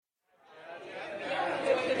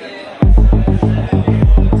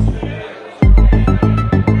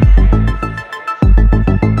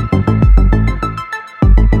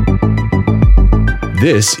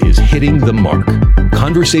This is Hitting the Mark.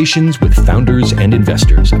 Conversations with founders and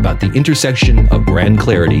investors about the intersection of brand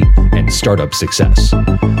clarity and startup success.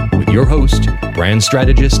 With your host, brand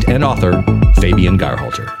strategist and author, Fabian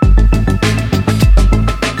Geyrhalter.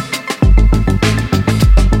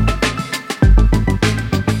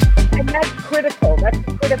 And that's critical. That's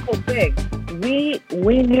a critical thing.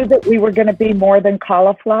 We knew that we were going to be more than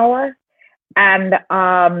cauliflower. And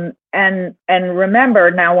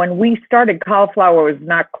remember now, when we started, cauliflower was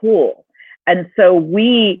not cool. And so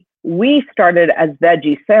we started as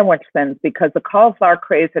veggie sandwich thins because the cauliflower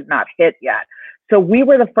craze had not hit yet. So we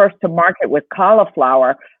were the first to market with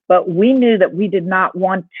cauliflower, but we knew that we did not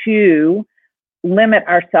want to limit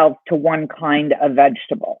ourselves to one kind of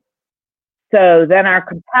vegetable. So then our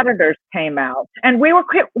competitors came out, and we were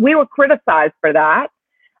criticized for that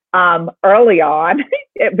early on.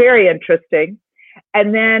 Very interesting,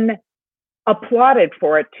 and then applauded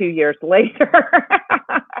for it 2 years later.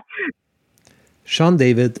 Sean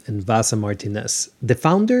David and Vasa Martinez, the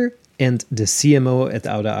founder and the CMO at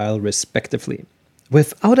Outer Isle, respectively.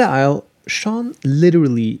 With Outer Isle, Sean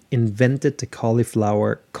literally invented the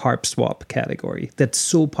cauliflower carb swap category that's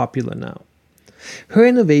so popular now. Her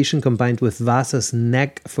innovation, combined with Vasa's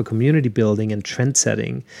knack for community building and trend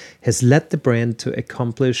setting, has led the brand to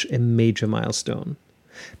accomplish a major milestone,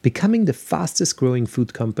 becoming the fastest growing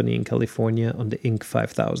food company in California on the Inc.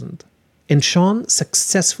 5000. And Sean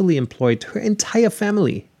successfully employed her entire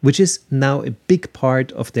family, which is now a big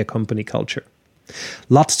part of their company culture.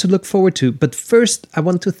 Lots to look forward to, but first I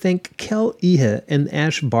want to thank Kel Ihe and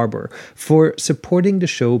Ash Barber for supporting the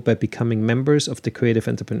show by becoming members of the Creative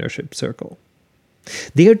Entrepreneurship Circle.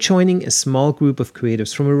 They are joining a small group of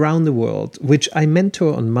creatives from around the world, which I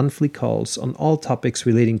mentor on monthly calls on all topics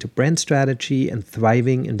relating to brand strategy and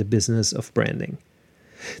thriving in the business of branding.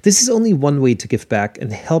 This is only one way to give back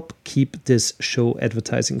and help keep this show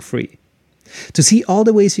advertising free. To see all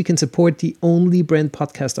the ways you can support the only brand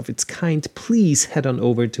podcast of its kind, please head on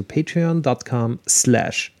over to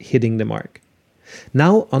patreon.com/hittingthemark.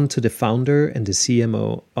 Now on to the founder and the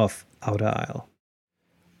CMO of Outer Isle.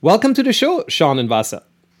 Welcome to the show, Sean and Vasa.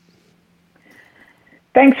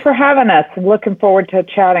 Thanks for having us. I'm looking forward to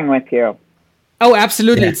chatting with you. Oh,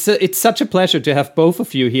 absolutely. Yeah. It's such a pleasure to have both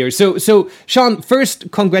of you here. So Sean, first,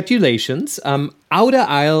 congratulations. Outer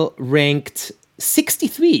Isle ranked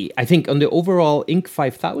 63, I think, on the overall Inc.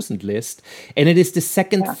 5000 list. And it is the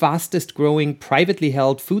second fastest growing privately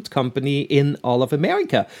held food company in all of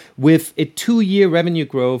America, with a 2-year revenue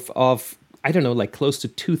growth of, close to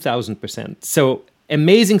 2,000%. So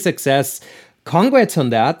amazing success. Congrats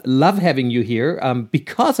on that. Love having you here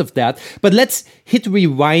because of that. But let's hit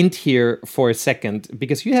rewind here for a second,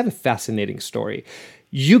 because you have a fascinating story.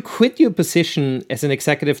 You quit your position as an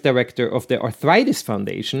executive director of the Arthritis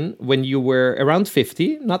Foundation when you were around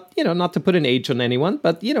 50. Not to put an age on anyone,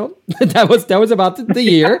 but that was about the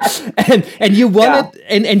year. and you wanted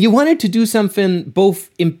and you wanted to do something both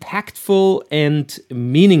impactful and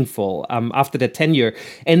meaningful after that tenure.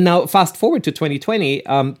 And now fast forward to 2020.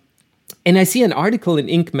 And I see an article in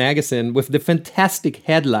Inc. magazine with the fantastic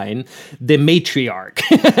headline, "The Matriarch,"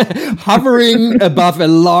 hovering above a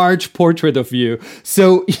large portrait of you.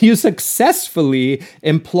 So you successfully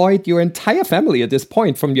employed your entire family at this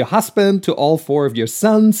point, from your husband to all 4 of your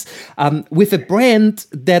sons, with a brand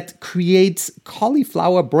that creates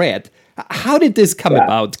cauliflower bread. How did this come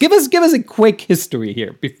about? Give us a quick history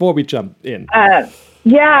here before we jump in.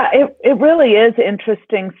 It really is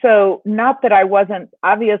interesting. So not that I wasn't,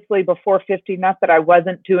 obviously before 50, not that I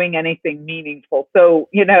wasn't doing anything meaningful. So,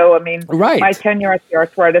 my tenure at the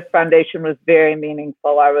Arthritis Foundation was very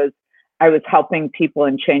meaningful. I was helping people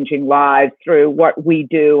and changing lives through what we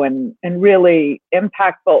do, and really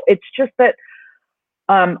impactful. It's just that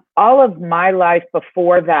all of my life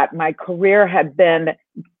before that, my career had been,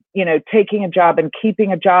 taking a job and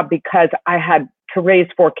keeping a job because I had to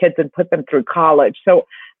raise 4 kids and put them through college. So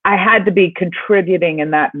I had to be contributing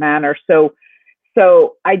in that manner. So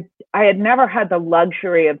I had never had the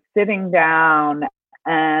luxury of sitting down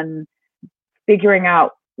and figuring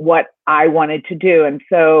out what I wanted to do. And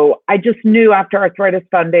so I just knew after Arthritis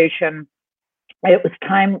Foundation, it was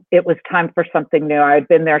time for something new. I had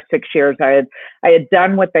been there 6 years. I had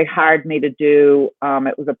done what they hired me to do.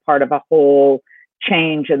 It was a part of a whole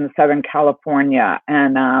change in the Southern California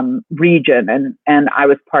and region, and I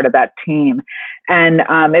was part of that team, and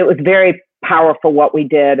it was very powerful what we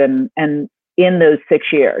did, and in those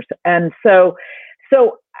 6 years, and so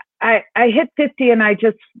I hit 50, and I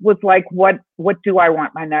just was like, what do I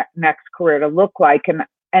want my next career to look like? And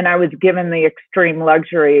I was given the extreme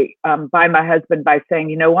luxury by my husband by saying,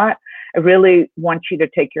 you know what, I really want you to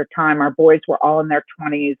take your time. Our boys were all in their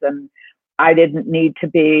 20s, and I didn't need to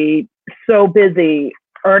be so busy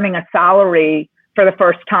earning a salary for the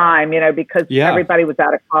first time, because everybody was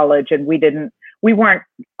out of college and we weren't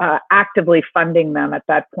actively funding them at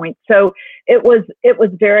that point. So it was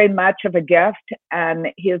very much of a gift. And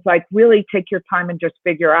he was like, really take your time and just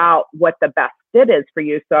figure out what the best fit is for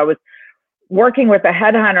you. So I was working with a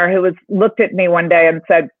headhunter who looked at me one day and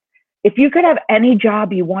said, if you could have any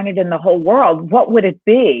job you wanted in the whole world, what would it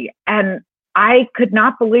be? And I could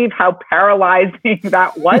not believe how paralyzing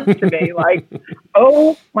that was to me. Like,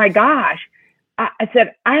 oh my gosh. I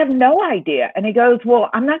said, I have no idea. And he goes, well,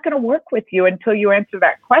 I'm not going to work with you until you answer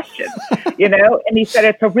that question, And he said,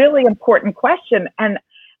 it's a really important question. And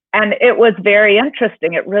it was very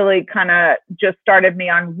interesting. It really kind of just started me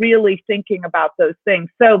on really thinking about those things.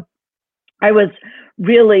 So I was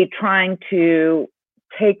really trying to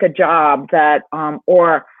take a job that,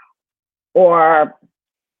 or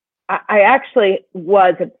I actually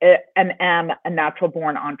was and am a natural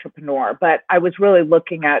born entrepreneur, but I was really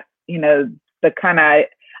looking at,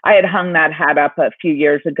 I had hung that hat up a few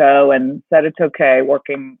years ago and said, it's okay,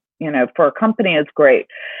 working, for a company is great.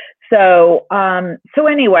 So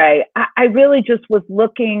anyway, I really just was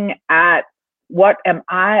looking at what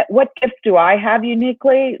gifts do I have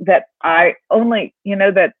uniquely that I only,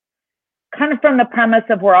 that kind of from the premise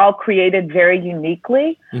of we're all created very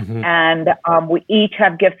uniquely, and we each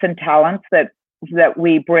have gifts and talents that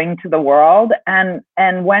we bring to the world. And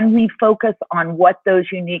when we focus on what those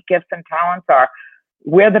unique gifts and talents are,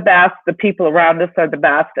 we're the best, the people around us are the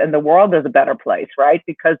best, and the world is a better place, right?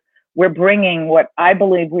 Because we're bringing what I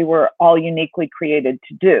believe we were all uniquely created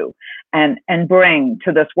to do and bring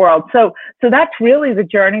to this world. So that's really the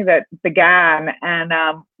journey that began. And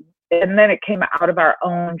then it came out of our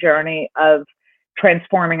own journey of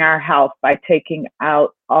transforming our health by taking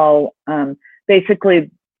out basically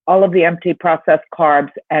all of the empty processed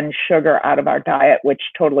carbs and sugar out of our diet, which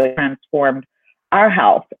totally transformed our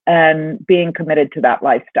health and being committed to that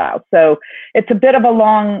lifestyle. So it's a bit of a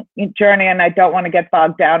long journey, and I don't want to get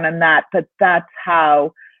bogged down in that, but that's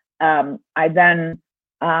how I then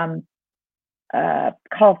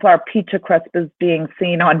cauliflower pizza crust is being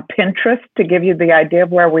seen on Pinterest, to give you the idea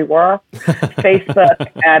of where we were. Facebook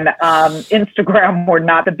and Instagram were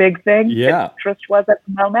not the big thing. Yeah. Pinterest was at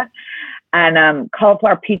the moment. And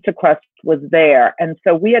cauliflower pizza crust was there. And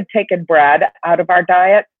so we had taken bread out of our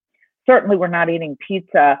diet. Certainly we're not eating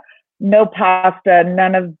pizza, no pasta,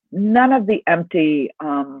 none of the empty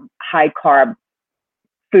high carb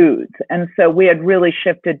foods. And so we had really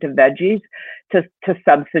shifted to veggies to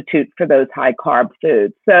substitute for those high carb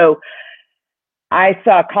foods. So I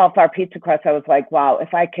saw cauliflower pizza crust. I was like, wow,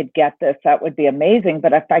 if I could get this, that would be amazing.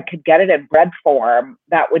 But if I could get it in bread form,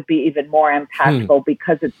 that would be even more impactful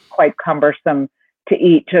because it's quite cumbersome to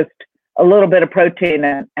eat just a little bit of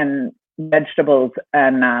protein and vegetables.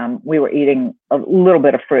 And we were eating a little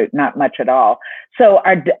bit of fruit, not much at all. So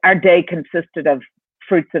our day consisted of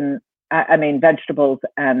fruits and vegetables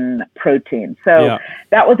and protein. So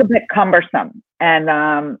that was a bit cumbersome.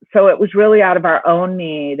 And so it was really out of our own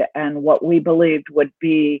need and what we believed would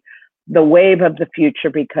be the wave of the future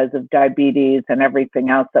because of diabetes and everything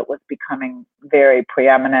else that was becoming very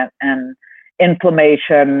preeminent, and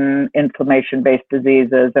inflammation-based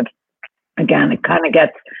diseases. And again,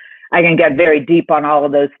 I can get very deep on all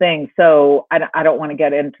of those things. So I don't want to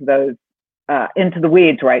get into those, into the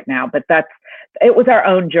weeds right now, but it was our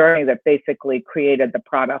own journey that basically created the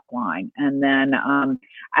product line. And then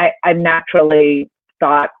I naturally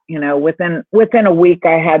thought, within a week,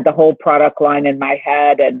 I had the whole product line in my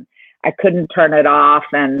head and I couldn't turn it off.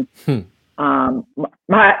 And our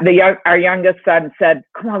youngest son said,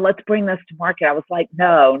 come on, let's bring this to market. I was like,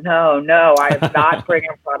 no, I am not bringing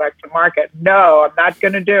product to market. No, I'm not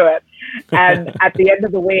going to do it. And at the end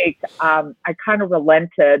of the week, I kind of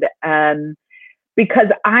relented, and because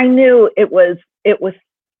I knew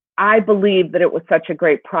I believed that it was such a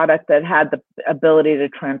great product that had the ability to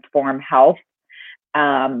transform health,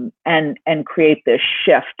 and create this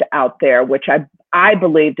shift out there, which I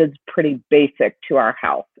believed is pretty basic to our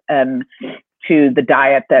health and to the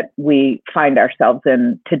diet that we find ourselves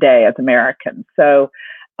in today as Americans. So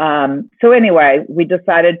anyway, we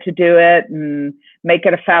decided to do it and make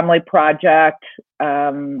it a family project.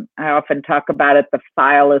 I often talk about it. The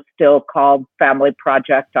file is still called Family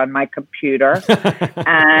Project on my computer.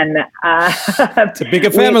 And it's a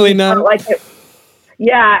bigger family now.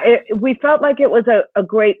 We felt like it was a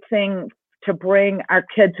great thing to bring our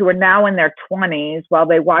kids who are now in their 20s, while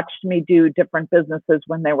they watched me do different businesses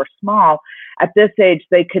when they were small, at this age,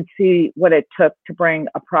 they could see what it took to bring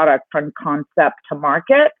a product from concept to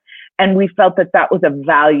market. And we felt that that was a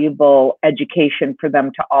valuable education for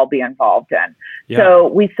them to all be involved in. Yeah. So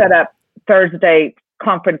we set up Thursday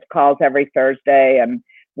conference calls every Thursday, and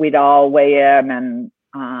we'd all weigh in. And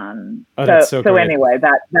so anyway,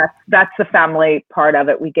 that's the family part of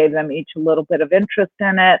it. We gave them each a little bit of interest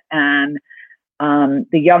in it, and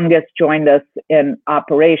the youngest joined us in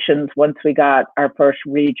operations once we got our first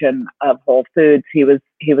region of Whole Foods. He was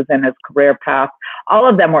in his career path. All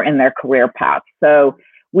of them were in their career path. So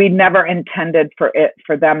we never intended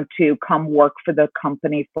for them to come work for the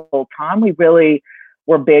company full time. We really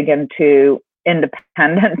were big into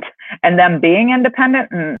independent and them being independent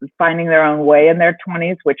and finding their own way in their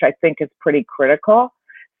 20s, which I think is pretty critical.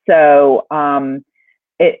 So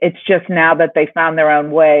it's just now that they found their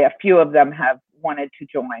own way, a few of them have wanted to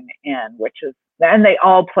join in, and they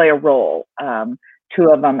all play a role. Two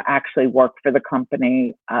of them actually work for the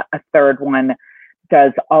company. A third one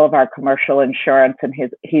does all of our commercial insurance, and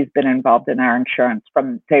he's been involved in our insurance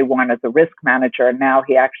from day one as a risk manager. And now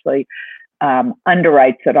he actually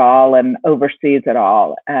underwrites it all and oversees it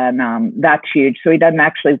all. And that's huge. So he doesn't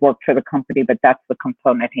actually work for the company, but that's the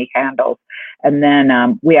component he handles. And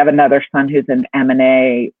then we have another son who's in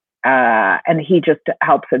M&A, and he just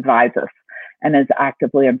helps advise us and is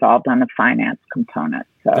actively involved on the finance component.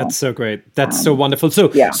 So that's so great. That's so wonderful.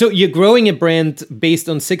 So you're growing a brand based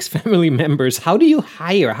on 6 family members. How do you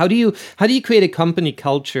hire? How do you create a company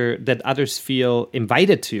culture that others feel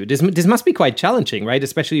invited to? This must be quite challenging, right?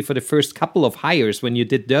 Especially for the first couple of hires when you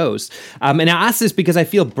did those. And I ask this because I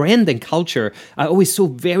feel brand and culture are always so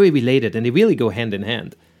very related, and they really go hand in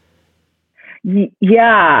hand.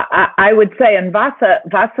 Yeah, I would say, and Vasa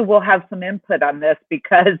will have some input on this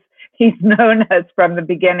because he's known us from the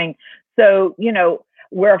beginning. So,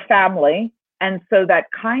 we're a family. And so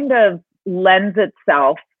that kind of lends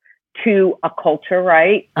itself to a culture,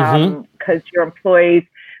 right? Because your employees,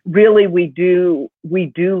 really, we do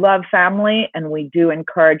love family, and we do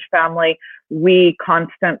encourage family. We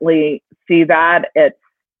constantly see that. It's,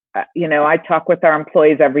 I talk with our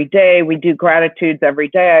employees every day. We do gratitudes every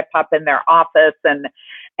day. I pop in their office,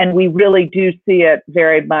 and we really do see it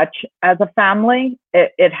very much as a family.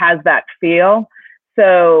 It has that feel.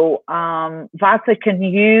 So, Vasa, can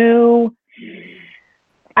you?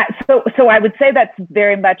 So I would say that's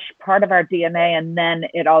very much part of our DNA, and then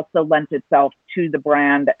it also lent itself to the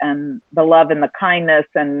brand and the love and the kindness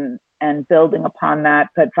and building upon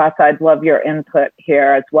that. But Vasa, I'd love your input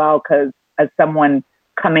here as well, because as someone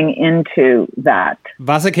coming into that,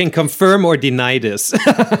 Vasa can confirm or deny this.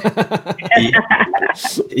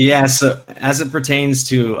 Yeah. So as it pertains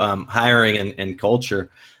to hiring and culture,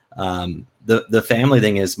 the family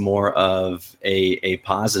thing is more of a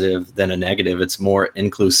positive than a negative. It's more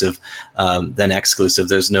inclusive than exclusive.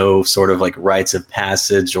 There's no sort of like rites of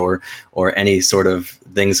passage or any sort of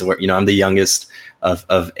things where, I'm the youngest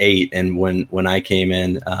of 8. And when I came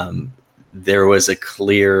in, there's a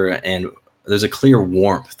clear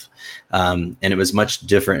warmth, and it was much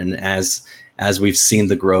different. And as we've seen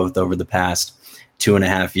the growth over the past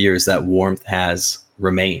 2.5 years, that warmth has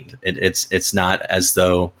remained. It's not as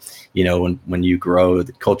though, when you grow,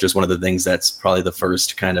 the culture is one of the things that's probably the first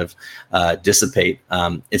to kind of dissipate.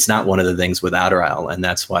 It's not one of the things with Outer Isle, and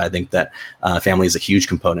that's why I think that family is a huge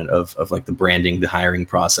component of like the branding, the hiring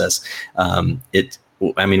process.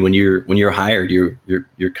 When you're hired,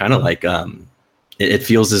 you're kind of like it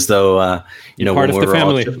feels as though part of the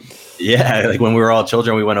family. Like when we were all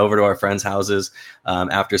children, we went over to our friends' houses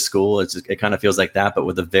after school. It kind of feels like that, but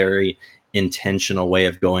with a very intentional way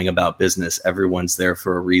of going about business. Everyone's there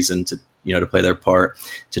for a reason to play their part,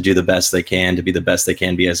 to do the best they can, to be the best they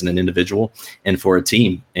can be as an individual and for a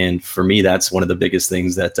team. And for me, that's one of the biggest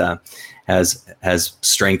things that has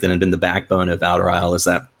strengthened and been the backbone of Outer Isle, is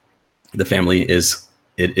that the family is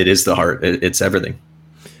the heart. It's everything.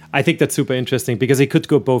 I think that's super interesting because it could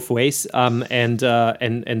go both ways, and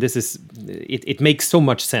this is it makes so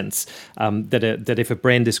much sense that if a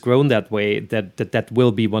brand is grown that way, that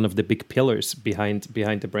will be one of the big pillars behind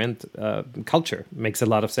the brand culture. Makes a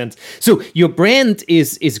lot of sense. So your brand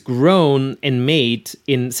is grown and made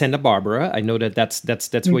in Santa Barbara. I know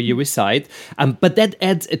that's where you reside, but that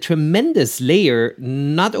adds a tremendous layer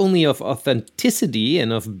not only of authenticity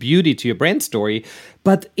and of beauty to your brand story,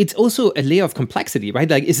 but it's also a layer of complexity, right?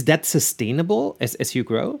 Like, is that sustainable as you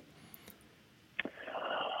grow?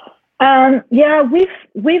 Yeah,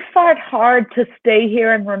 we've fought hard to stay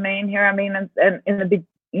here and remain here. I mean,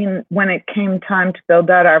 and when it came time to build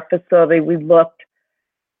out our facility, we looked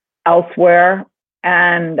elsewhere,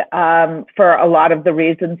 and for a lot of the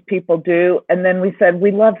reasons people do. And then we said,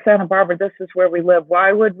 we love Santa Barbara. This is where we live.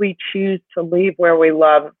 Why would we choose to leave where we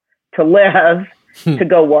love to live to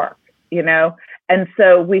go work, you know? And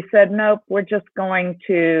so we said, nope, we're going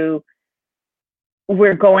to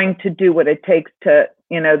do what it takes to,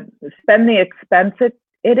 you know, spend the expense it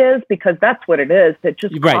is, because that's what it is. It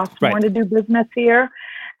just costs more to do business here.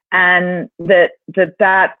 And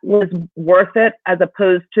that was worth it, as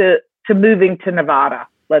opposed to moving to Nevada,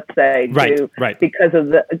 let's say, because of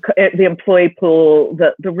the employee pool,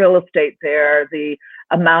 the real estate there, the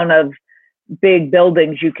amount of big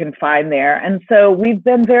buildings you can find there. And so we've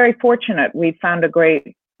been very fortunate. We found a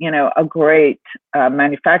great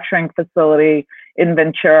manufacturing facility in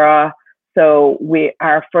Ventura. So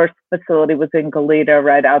our first facility was in Goleta,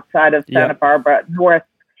 right outside of Santa Barbara North.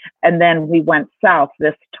 And then we went south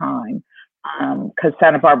this time, because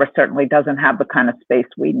Santa Barbara certainly doesn't have the kind of space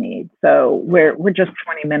we need. So we're just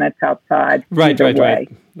 20 minutes outside.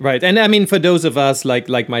 Right. And I mean, for those of us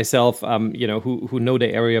like myself, you know, who know the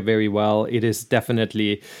area very well, it is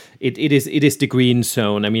definitely, it is the green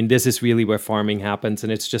zone. I mean, this is really where farming happens,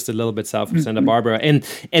 and it's just a little bit south of Santa Barbara. And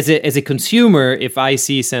as a consumer, if I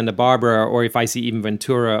see Santa Barbara, or if I see even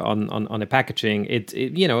Ventura on a packaging,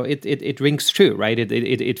 it rings true, right?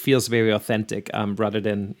 It feels very authentic, rather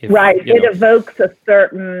than It evokes a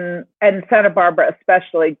certain, and Santa Barbara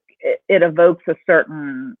especially, it evokes a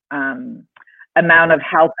certain amount of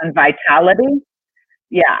health and vitality.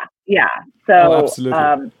 Yeah. So,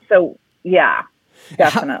 absolutely.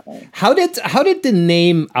 Definitely. How did the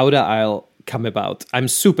name Outer Isle come about? I'm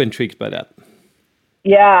super intrigued by that.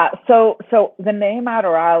 Yeah. So the name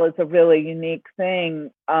Outer Isle is a really unique thing.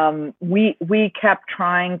 We kept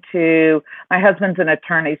trying to. My husband's an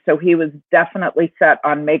attorney, so he was definitely set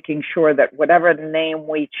on making sure that whatever name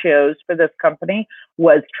we chose for this company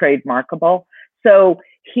was trademarkable. So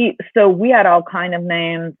we had all kind of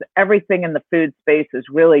names. Everything in the food space is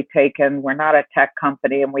really taken. We're not a tech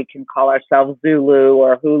company, and we can call ourselves Zulu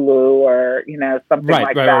or Hulu or, you know, something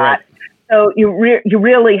like that. Right. So you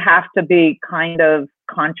really have to be kind of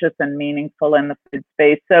conscious and meaningful in the food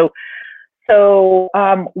space. So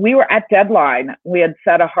we were at deadline. We had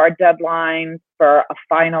set a hard deadline for a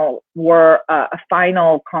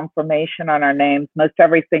final confirmation on our names. Most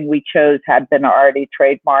everything we chose had been already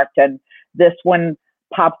trademarked, and this one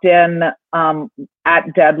popped in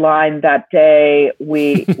at deadline that day.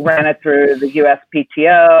 We ran it through the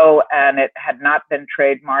USPTO, and it had not been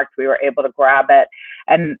trademarked. We were able to grab it.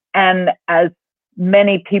 And as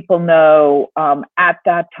many people know, at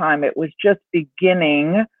that time, it was just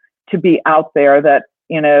beginning to be out there that,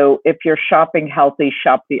 you know, if you're shopping healthy,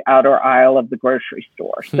 shop the outer aisle of the grocery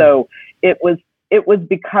store. So it was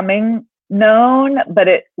becoming known, but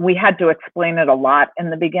we had to explain it a lot in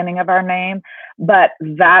the beginning of our name. But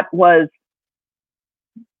that was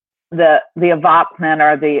the evokement,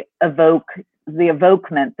 or the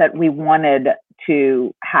evokement that we wanted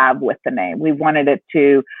to have with the name. We wanted it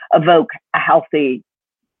to evoke a healthy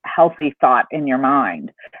thought in your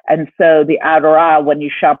mind. And so the outer aisle, when you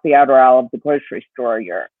shop the outer aisle of the grocery store,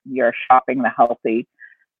 you're shopping the healthy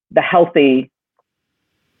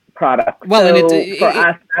product. Well, so for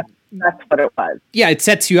us, that's what it was. Yeah, it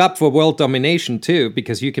sets you up for world domination too,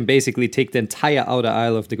 because you can basically take the entire outer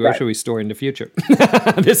aisle of the grocery store in the future.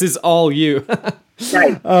 This is all you.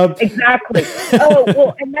 Right. Exactly. Oh,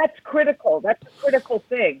 well, and that's critical. That's a critical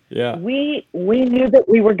thing. Yeah. We knew that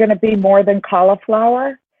we were going to be more than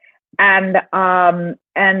cauliflower. And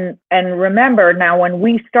remember, now when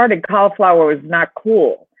we started, cauliflower was not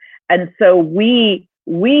cool. And so we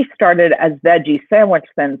started as veggie sandwich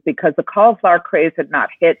thins because the cauliflower craze had not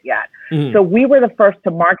hit yet. So we were the first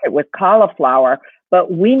to market with cauliflower,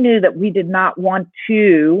 but we knew that we did not want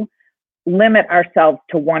to limit ourselves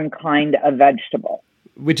to one kind of vegetable.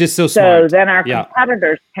 Which is so smart. So then our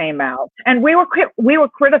competitors came out, and we were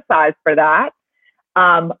criticized for that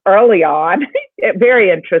early on.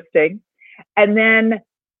 Very interesting. And then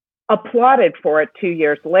applauded for it 2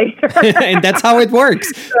 years later. And that's how it works.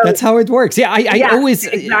 Yeah, I always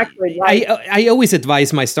exactly right. I always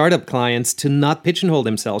advise my startup clients to not pigeonhole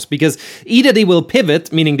themselves, because either they will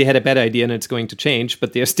pivot, meaning they had a better idea and it's going to change,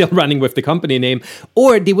 but they're still running with the company name,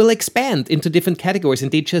 or they will expand into different categories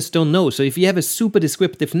and they just don't know. So if you have a super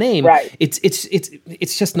descriptive name,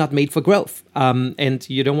 it's just not made for growth, and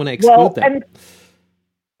you don't want to exclude them.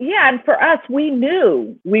 And for us, we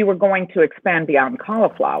knew we were going to expand beyond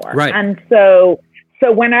cauliflower. Right. And so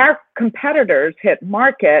when our competitors hit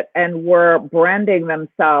market and were branding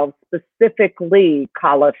themselves specifically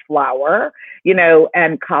cauliflower,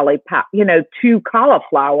 and to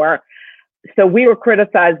cauliflower, so we were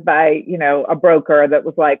criticized by, a broker that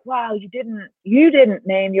was like, wow, you didn't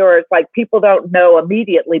name yours. Like, people don't know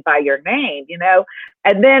immediately by your name,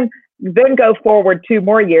 and then go forward 2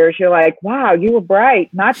 more years. You're like, wow, you were bright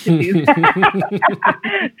not to do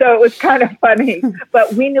that. So it was kind of funny,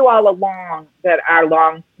 but we knew all along that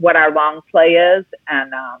what our long play is.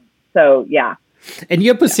 And so, yeah. And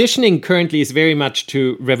your positioning currently is very much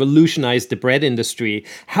to revolutionize the bread industry.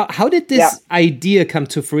 How did this idea come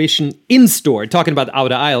to fruition in store? Talking about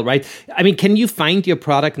Outer Aisle, right? I mean, can you find your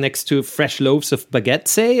product next to fresh loaves of baguette,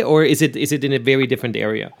 say, or is it in a very different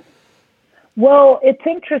area? Well, it's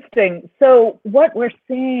interesting. So what we're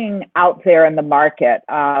seeing out there in the market,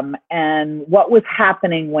 and what was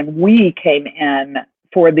happening when we came in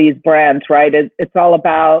for these brands, right? It's all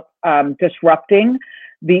about disrupting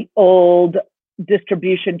the old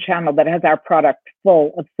distribution channel that has our product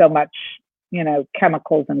full of so much,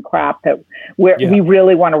 chemicals and crap that we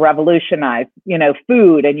really want to revolutionize,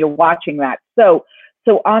 food, and you're watching that. So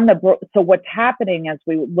what's happening as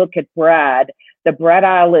we look at bread, the bread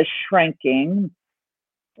aisle is shrinking,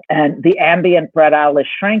 and the ambient bread aisle is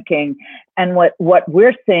shrinking. And what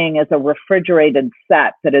we're seeing is a refrigerated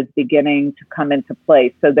set that is beginning to come into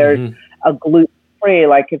place. So there's a gluten-free,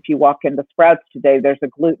 like if you walk into Sprouts today, there's a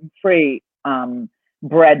gluten-free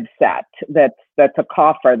bread set that's a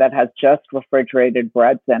coffer that has just refrigerated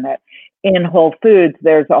breads in it. In Whole Foods,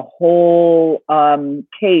 there's a whole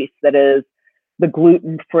case that is the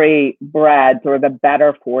gluten-free breads or the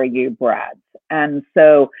better for you breads. And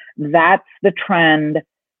so that's the trend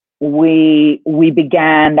we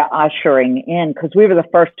began ushering in, because we were the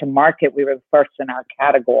first to market. We were the first in our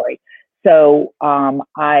category. So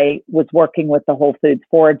I was working with the Whole Foods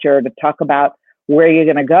Forager to talk about where you're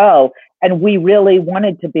going to go. And we really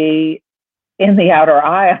wanted to be in the outer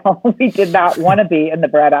aisle. We did not want to be in the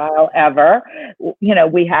bread aisle ever.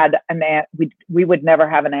 We had we would never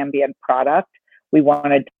have an ambient product. We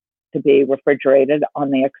wanted to be refrigerated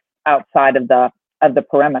on the outside of the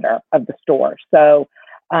perimeter of the store. So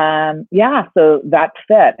so that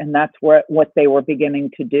fit, and that's what they were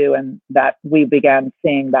beginning to do, and that we began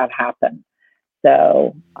seeing that happen.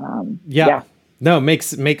 So No,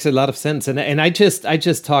 makes a lot of sense, and I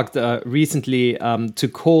just talked recently to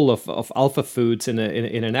Cole of Alpha Foods in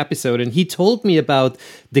an episode, and he told me about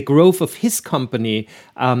the growth of his company,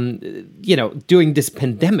 during this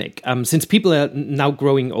pandemic. Since people are now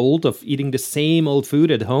growing old of eating the same old food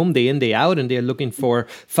at home day in, day out, and they're looking for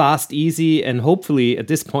fast, easy, and hopefully at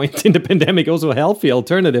this point in the pandemic also healthy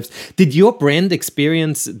alternatives. Did your brand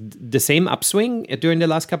experience the same upswing during the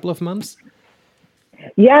last couple of months?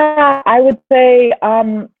 Yeah, I would say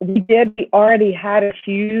we did. We already had a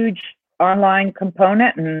huge online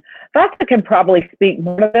component, and Vasa can probably speak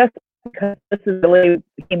more to this because this is really,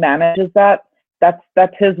 he manages that.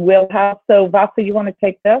 That's his wheelhouse. So Vasa, you want to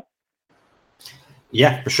take this?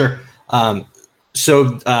 Yeah, for sure.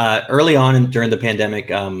 So early on during the pandemic,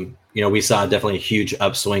 we saw definitely a huge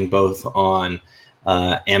upswing both on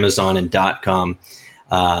Amazon and .com.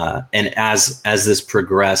 And as this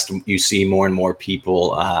progressed, you see more and more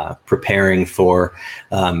people preparing for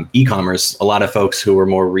e-commerce. A lot of folks who were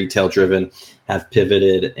more retail driven have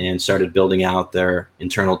pivoted and started building out their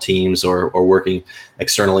internal teams or working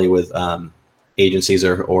externally with agencies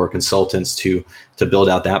or consultants to build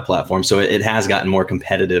out that platform. So it has gotten more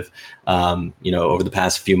competitive, over the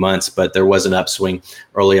past few months, but there was an upswing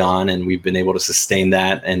early on, and we've been able to sustain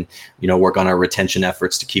that and, work on our retention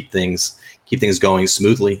efforts to keep things going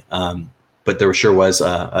smoothly. But there sure was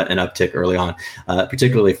an uptick early on,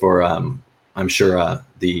 particularly for, I'm sure,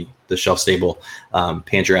 the shelf stable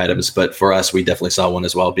pantry items. But for us, we definitely saw one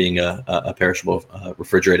as well, being a perishable,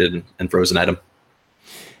 refrigerated and frozen item.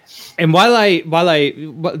 And while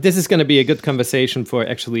this is going to be a good conversation for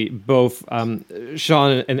actually both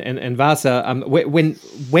Sean and Vasa.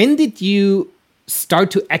 When did you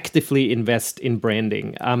start to actively invest in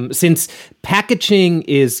branding, since packaging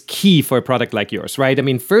is key for a product like yours, right? I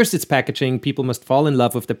mean, first it's packaging. People must fall in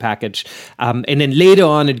love with the package. And then later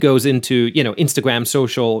on it goes into, Instagram,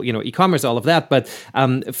 social, e-commerce, all of that. But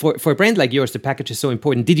for a brand like yours, the package is so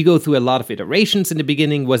important. Did you go through a lot of iterations in the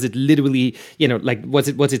beginning? Was it literally, was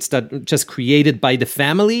it just created by the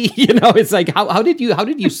family? It's like, how did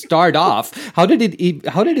you start off? How did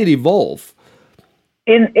it evolve?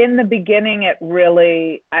 In the beginning, it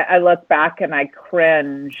really, I look back and I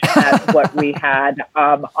cringe at what we had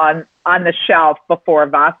on the shelf before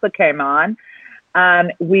Vasa came on.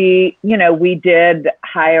 We did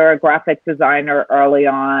hire a graphic designer early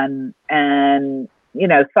on, and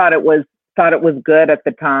thought it was good at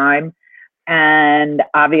the time. And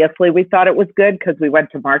obviously we thought it was good because we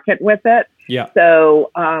went to market with it. Yeah.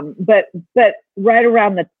 So, but right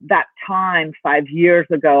around that time, 5 years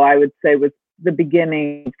ago, I would say was the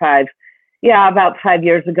beginning. About 5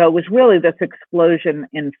 years ago was really this explosion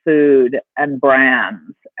in food and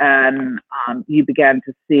brands. And you began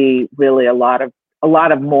to see really a lot of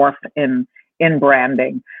morph in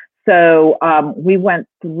branding. So we went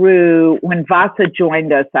through, when Vasa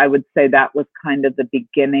joined us, I would say that was kind of the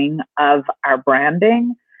beginning of our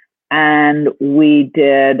branding. And we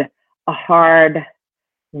did a hard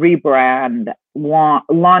rebrand,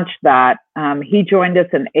 launched that. He joined us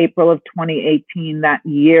in April of 2018. That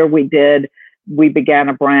year we began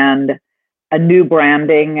a new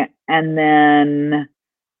branding, and then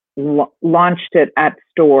launched it at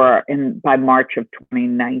store by March of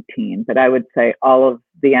 2019. But I would say all of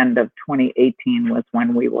the end of 2018 was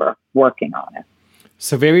when we were working on it.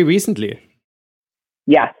 So very recently.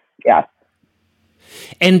 Yes.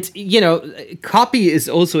 And, copy is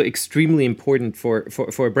also extremely important for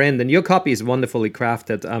a brand. And your copy is wonderfully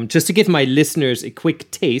crafted. Just to give my listeners a quick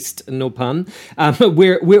taste, no pun,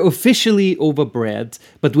 we're officially over bread,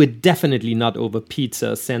 but we're definitely not over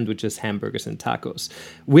pizza, sandwiches, hamburgers, and tacos.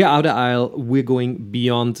 We're out of aisle. We're going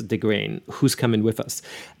beyond the grain. Who's coming with us?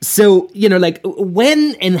 So,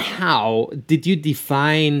 when and how did you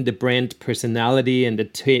define the brand personality and the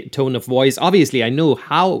tone of voice? Obviously, I know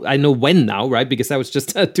when now, right? Because that was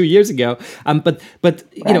just 2 years ago. But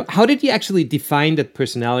how did you actually define that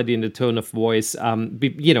personality and the tone of voice?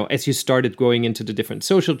 As you started growing into the different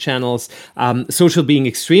social channels, social being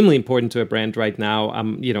extremely important to a brand right now.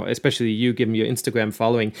 Especially you, given your Instagram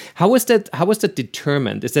following. How was that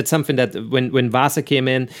determined? Is that something that when Vasa came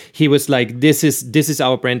in, he was like, this is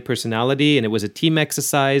our brand personality, and it was a team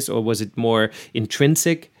exercise, or was it more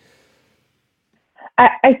intrinsic?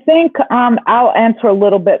 I think I'll answer a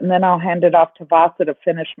little bit, and then I'll hand it off to Vasa to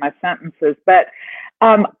finish my sentences. But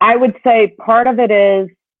I would say part of it is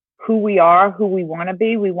who we are, who we want to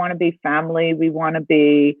be. We want to be family. We want to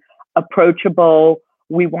be approachable.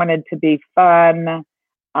 We wanted to be fun.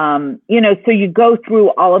 So you go through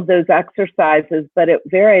all of those exercises, but it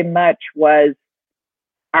very much was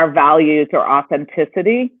our values or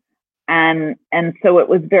authenticity. And so it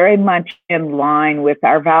was very much in line with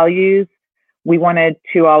our values. We wanted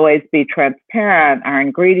to always be transparent. Our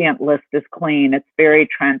ingredient list is clean. It's very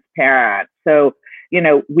transparent. So,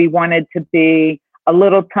 we wanted to be a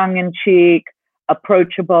little tongue-in-cheek,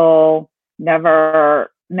 approachable,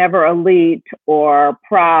 never elite or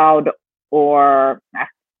proud, or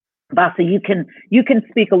Vasa, you can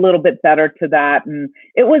speak a little bit better to that. And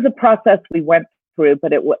it was a process we went through,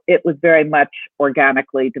 but it was very much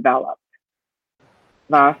organically developed.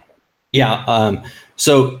 Vasa? Yeah.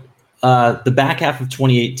 So the back half of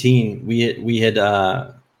 2018, we had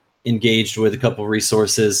engaged with a couple of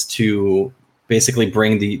resources to basically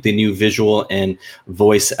bring the new visual and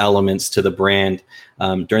voice elements to the brand.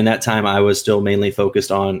 During that time, I was still mainly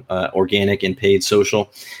focused on organic and paid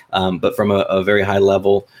social, but from a very high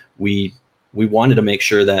level, we wanted to make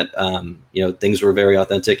sure that things were very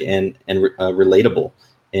authentic and relatable.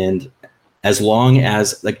 And as long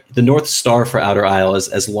as, like, the North Star for Outer Aisle is,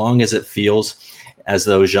 as long as it feels as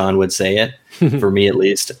though Jean would say it, for me at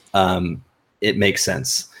least, it makes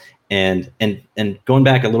sense. And going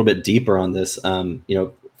back a little bit deeper on this,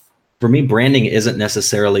 for me, branding isn't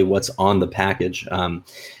necessarily what's on the package.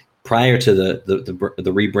 Prior to the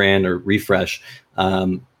rebrand or refresh,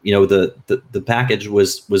 the package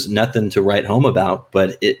was nothing to write home about,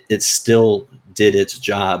 but it still did its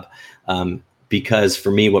job. Because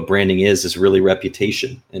for me, what branding is really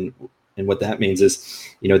reputation. And what that means is,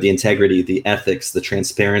 the integrity, the ethics, the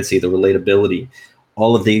transparency, the relatability,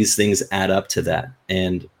 all of these things add up to that.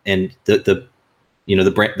 And the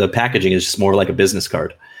packaging is just more like a business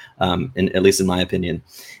card, at least in my opinion.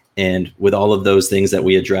 And with all of those things that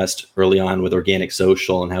we addressed early on with organic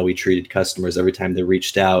social and how we treated customers every time they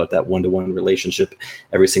reached out, that one-to-one relationship,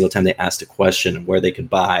 every single time they asked a question where they could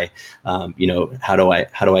buy, how do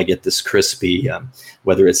I get this crispy,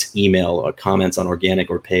 whether it's email or comments on organic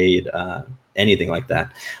or paid, anything like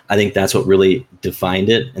that. I think that's what really defined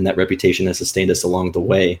it, and that reputation has sustained us along the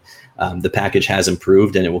way. The package has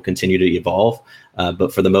improved and it will continue to evolve,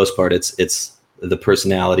 but for the most part, it's the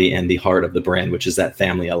personality and the heart of the brand, which is that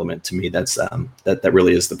family element. To me, that's that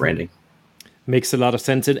really is the branding. Makes a lot of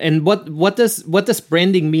sense. And what does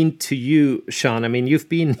branding mean to you, Sean? I mean, you've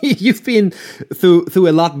been through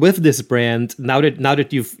a lot with this brand. Now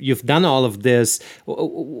that you've done all of this,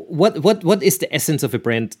 what is the essence of a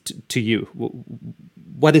brand to you?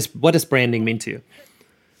 What does branding mean to you?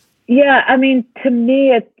 Yeah, I mean, to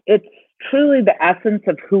me, it's truly the essence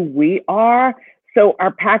of who we are. So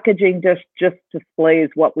our packaging just displays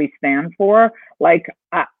what we stand for. Like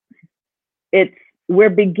we're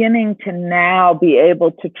beginning to now be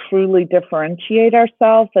able to truly differentiate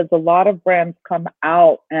ourselves, as a lot of brands come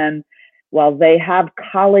out and while they have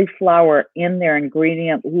cauliflower in their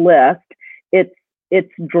ingredient list,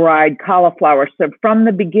 it's dried cauliflower. So from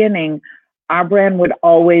the beginning, our brand would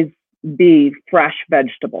always be fresh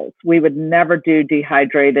vegetables. We would never do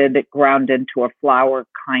dehydrated, ground into a flour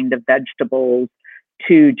kind of vegetables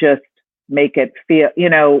to just make it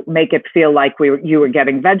feel like you were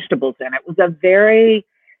getting vegetables in. It was a very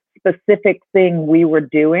specific thing we were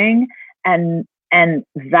doing, and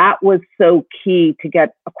that was so key to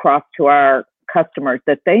get across to our customers,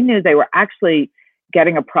 that they knew they were actually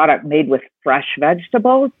getting a product made with fresh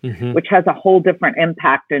vegetables, mm-hmm. which has a whole different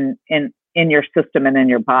impact in your system and in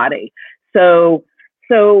your body. So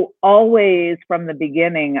always from the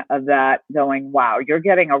beginning of that going, wow, you're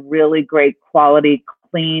getting a really great quality,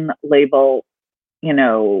 clean label,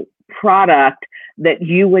 product that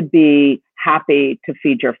you would be happy to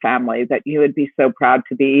feed your family, that you would be so proud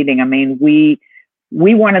to be eating. I mean, we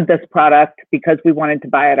wanted this product because we wanted to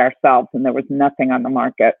buy it ourselves, and there was nothing on the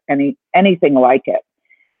market, anything like it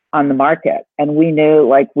on the market. And we knew,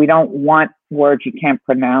 like, we don't want words you can't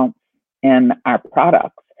pronounce in our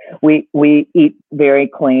products. We eat very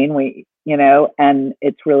clean, and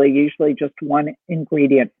it's really usually just one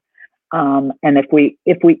ingredient. And if we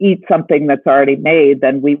eat something that's already made,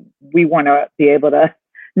 then we want to be able to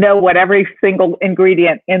know what every single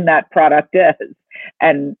ingredient in that product is,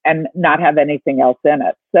 and not have anything else in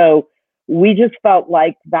it. So we just felt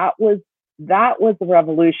like that was the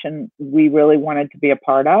revolution we really wanted to be a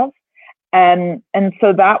part of. And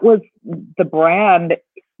so that was, the brand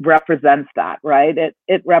represents that, right?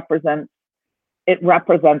 It represents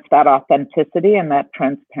that authenticity and that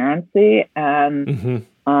transparency. And mm-hmm.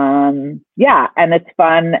 And it's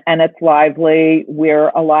fun and it's lively. We're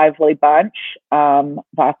a lively bunch.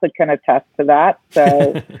 Vasa can attest to that.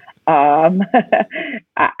 So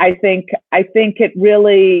I think it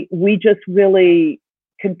really, we just really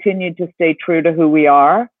continued to stay true to who we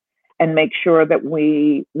are and make sure that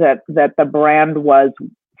that the brand was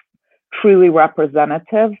truly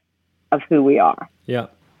representative of who we are. Yeah.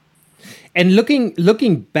 And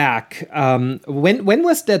looking back, when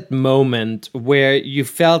was that moment where you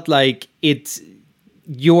felt like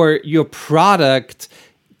your product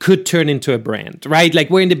could turn into a brand, right? Like,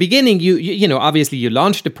 where in the beginning, you know, obviously you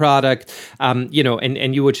launched the product, and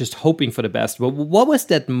you were just hoping for the best. But what was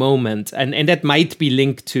that moment? And that might be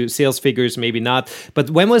linked to sales figures, maybe not. But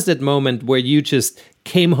when was that moment where you just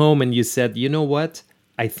came home and you said, you know what?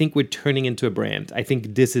 I think we're turning into a brand. I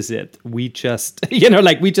think this is it. We just,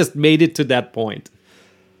 we just made it to that point.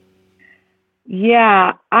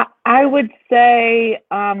 Yeah, I would say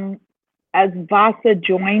as Vasa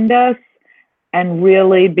joined us and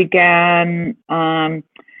really began,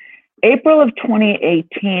 April of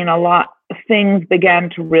 2018, a lot of things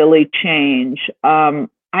began to really change.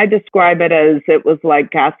 I describe it as it was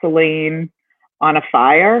like gasoline on a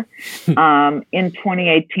fire. In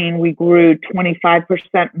 2018, we grew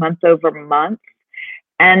 25% month over month.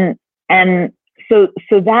 And so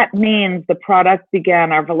that means the product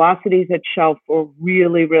began, our velocities at shelf were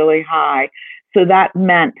really, really high. So that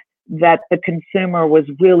meant that the consumer was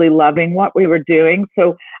really loving what we were doing.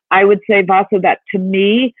 So I would say, Vasa, that to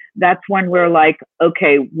me, that's when we're like,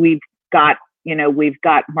 okay, we've got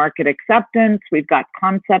market acceptance, we've got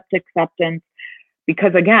concept acceptance.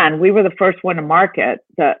 Because again, we were the first one to market,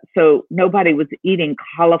 so nobody was eating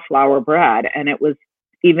cauliflower bread, and it was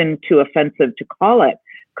even too offensive to call it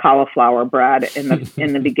cauliflower bread in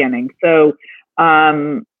the beginning. So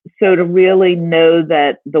to really know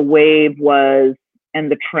that the wave was,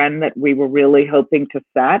 and the trend that we were really hoping to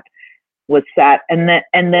set was set, and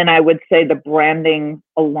then I would say the branding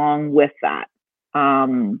along with that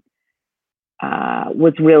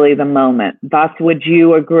was really the moment. Vas, would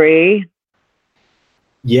you agree?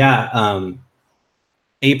 Yeah,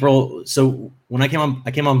 April. So when I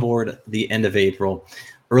came on board at the end of April.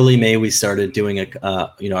 Early May, we started doing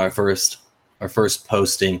our first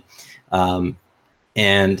posting,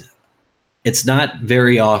 and it's not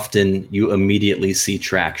very often you immediately see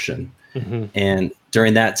traction. Mm-hmm. And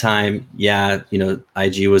during that time,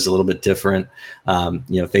 IG was a little bit different.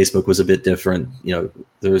 Facebook was a bit different.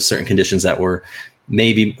 There were certain conditions that were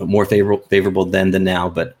maybe more favorable then than now,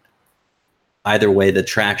 but either way, the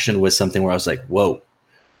traction was something where I was like, whoa,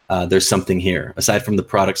 there's something here. Aside from the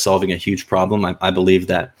product solving a huge problem, I believe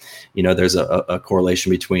that, there's a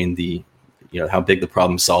correlation between the how big the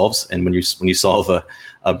problem solves. And when you solve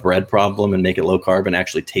a bread problem and make it low carb and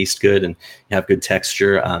actually taste good and you have good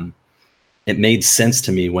texture, it made sense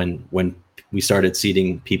to me when we started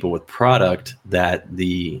seeding people with product that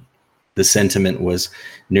the sentiment was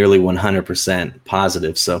nearly 100%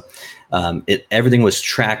 positive. So everything was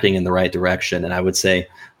tracking in the right direction. And I would say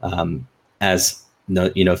as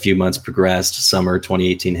a few months progressed, summer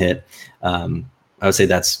 2018 hit, I would say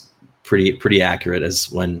that's pretty accurate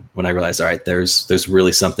as when I realized, all right, there's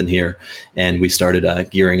really something here, and we started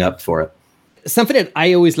gearing up for it. Something that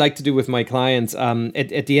I always like to do with my clients,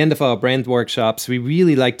 at the end of our brand workshops, we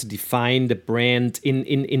really like to define the brand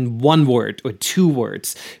in one word or two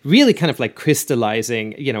words, really kind of like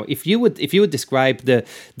crystallizing, if you would describe the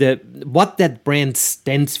what that brand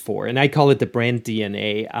stands for, and I call it the brand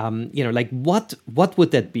DNA, like what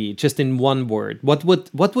would that be just in one word? What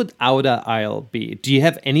would Outer Isle be? Do you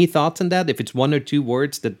have any thoughts on that? If it's one or two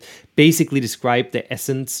words that basically describe the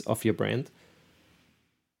essence of your brand?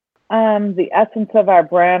 The essence of our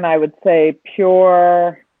brand, I would say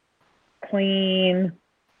pure, clean.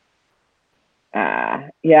 Those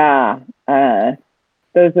are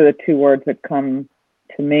the two words that come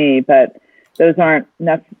to me, but those aren't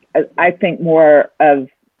I think more of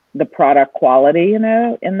the product quality, in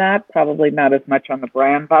that, probably not as much on the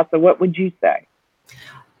brand. Vasa, what would you say?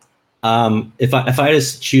 If I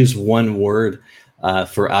just choose one word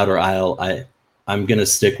for Outer Isle, I'm going to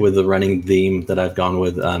stick with the running theme that I've gone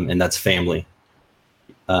with, and that's family.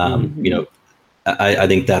 I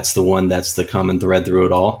think that's the one that's the common thread through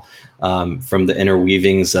it all, from the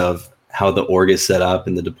interweavings of how the org is set up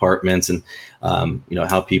and the departments, and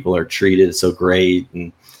how people are treated so great,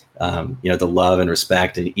 and the love and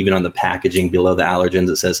respect, and even on the packaging below the allergens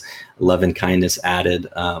it says love and kindness added.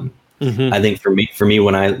 I think for me,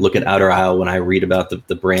 when I look at Outer Isle, when I read about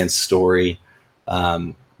the brand story,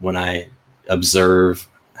 when I observe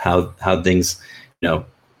how things, how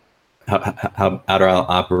Outer Isle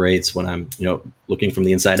operates, when I'm, looking from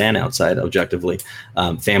the inside and outside objectively,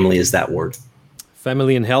 family is that word.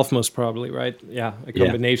 Family and health, most probably, right? Yeah, a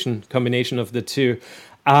combination of the two.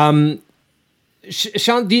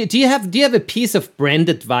 Sean, do you have a piece of brand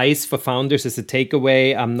advice for founders as a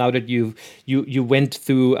takeaway? Now that you went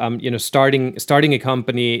through starting a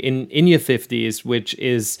company in your 50s, which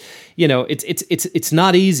is it's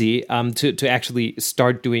not easy to actually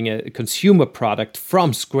start doing a consumer product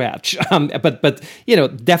from scratch. But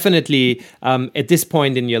definitely at this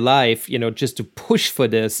point in your life, just to push for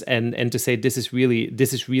this and to say this is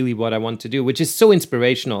really what I want to do, which is so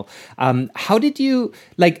inspirational. How did you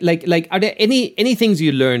like are there any things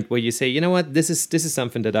you learned where you say, you know what, this is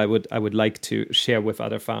something that I would like to share with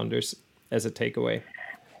other founders as a takeaway?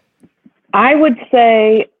 I would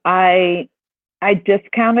say I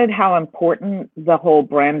discounted how important the whole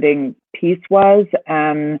branding piece was,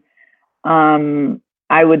 and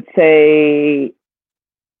I would say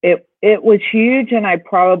it was huge, and I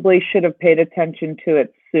probably should have paid attention to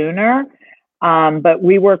it sooner. But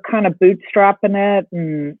we were kind of bootstrapping it,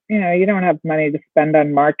 and you don't have money to spend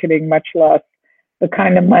on marketing, much less the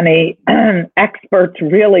kind of money experts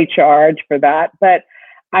really charge for that. But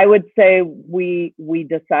I would say we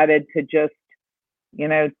decided to just,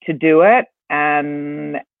 to do it.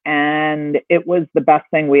 And it was the best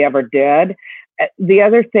thing we ever did. The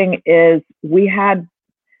other thing is we had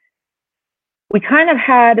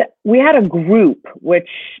a group, which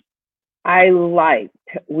I liked.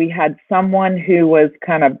 We had someone who was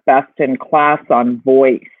kind of best in class on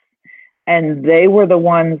voice, and they were the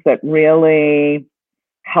ones that really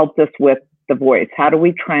helped us with the voice. How do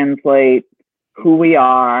we translate who we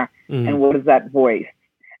are and what is that voice?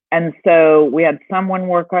 And so we had someone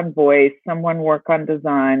work on voice, someone work on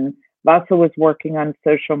design. Vasa was working on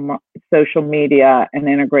social media and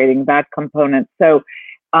integrating that component. So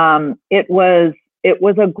it was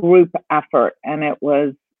a group effort, and it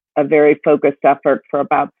was a very focused effort for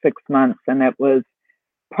about 6 months, and it was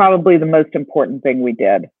probably the most important thing we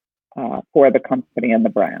did for the company and the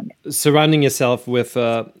brand. Surrounding yourself with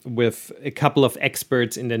a couple of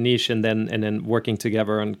experts in the niche, and then working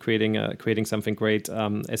together on creating something great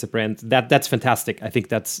as a brand. That's fantastic. I think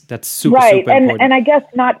that's super right. Super important. And I guess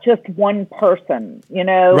not just one person,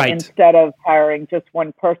 right. Instead of hiring just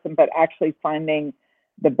one person, but actually finding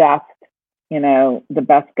the best, the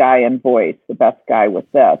best guy in voice, the best guy with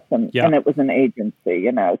this, and it was an agency,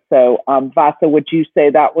 So Vasa, would you say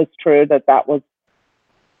that was true? That was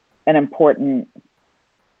an important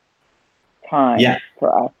time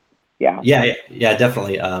for us. Yeah,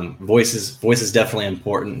 definitely. Voice is definitely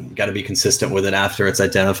important. You got to be consistent with it after it's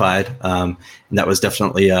identified. And that was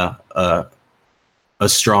definitely a a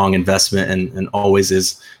strong investment and always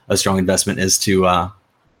is a strong investment is to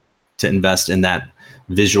invest in that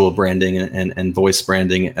visual branding and voice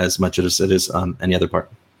branding as much as it is any other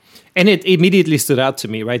part. And it immediately stood out to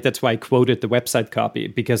me, right? That's why I quoted the website copy,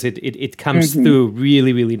 because it comes through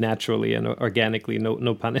really, really naturally and organically,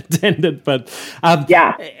 no pun intended. But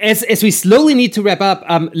as we slowly need to wrap up,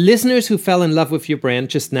 listeners who fell in love with your brand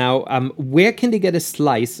just now, where can they get a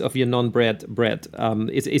slice of your non-bread bread?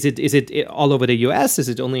 Is it all over the US? Is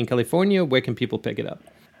it only in California? Where can people pick it up?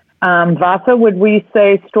 Vasa, would we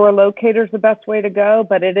say store locator is the best way to go?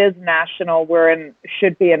 But it is national.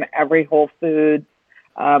 Should be in every Whole Foods.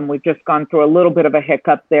 We've just gone through a little bit of a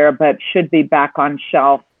hiccup there, but should be back on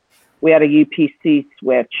shelf. We had a UPC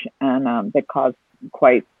switch, and that caused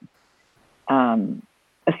quite some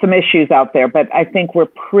issues out there. But I think we're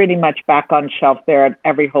pretty much back on shelf there at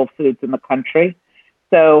every Whole Foods in the country.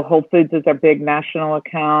 So Whole Foods is our big national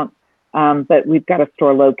account, but we've got a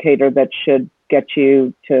store locator that should get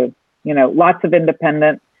you to, lots of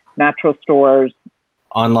independent natural stores.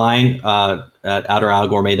 Online at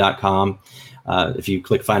outerislegourmet.com. If you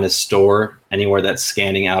click find a store anywhere that's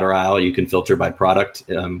scanning Outer Isle, you can filter by product,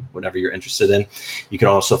 whatever you're interested in. You can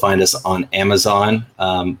also find us on Amazon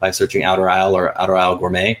by searching Outer Isle or Outer Isle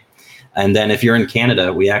Gourmet. And then if you're in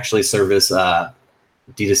Canada, we actually service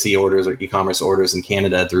D2C orders or e-commerce orders in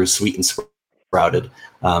Canada through Sweet and Sprouted,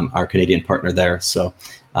 our Canadian partner there. So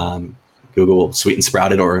Google Sweet and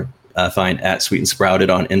Sprouted or find at Sweet and Sprouted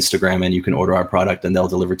on Instagram, and you can order our product and they'll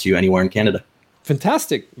deliver to you anywhere in Canada.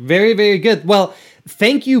 Fantastic. Very, very good. Well,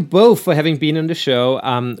 thank you both for having been on the show.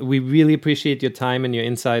 We really appreciate your time and your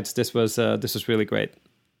insights. This was really great.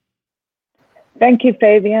 Thank you,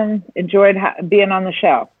 Fabian. Enjoyed being on the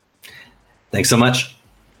show. Thanks so much.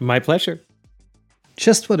 My pleasure.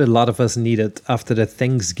 Just what a lot of us needed after the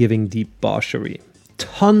Thanksgiving debauchery.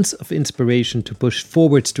 Tons of inspiration to push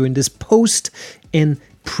forwards during this post and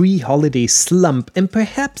pre-holiday slump, and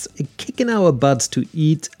perhaps a kick in our butts to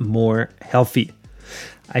eat more healthy.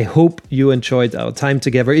 I hope you enjoyed our time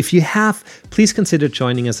together. If you have, please consider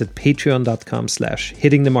joining us at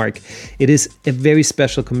patreon.com/hittingthemark. It is a very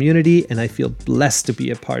special community, and I feel blessed to be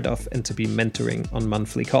a part of and to be mentoring on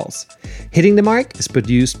monthly calls. Hitting the Mark is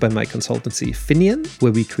produced by my consultancy Finian,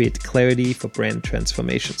 where we create clarity for brand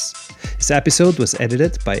transformations. This episode was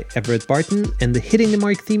edited by Everett Barton, and the Hitting the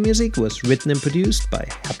Mark theme music was written and produced by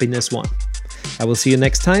Happiness One. I will see you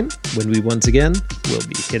next time when we once again will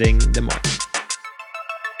be hitting the mark.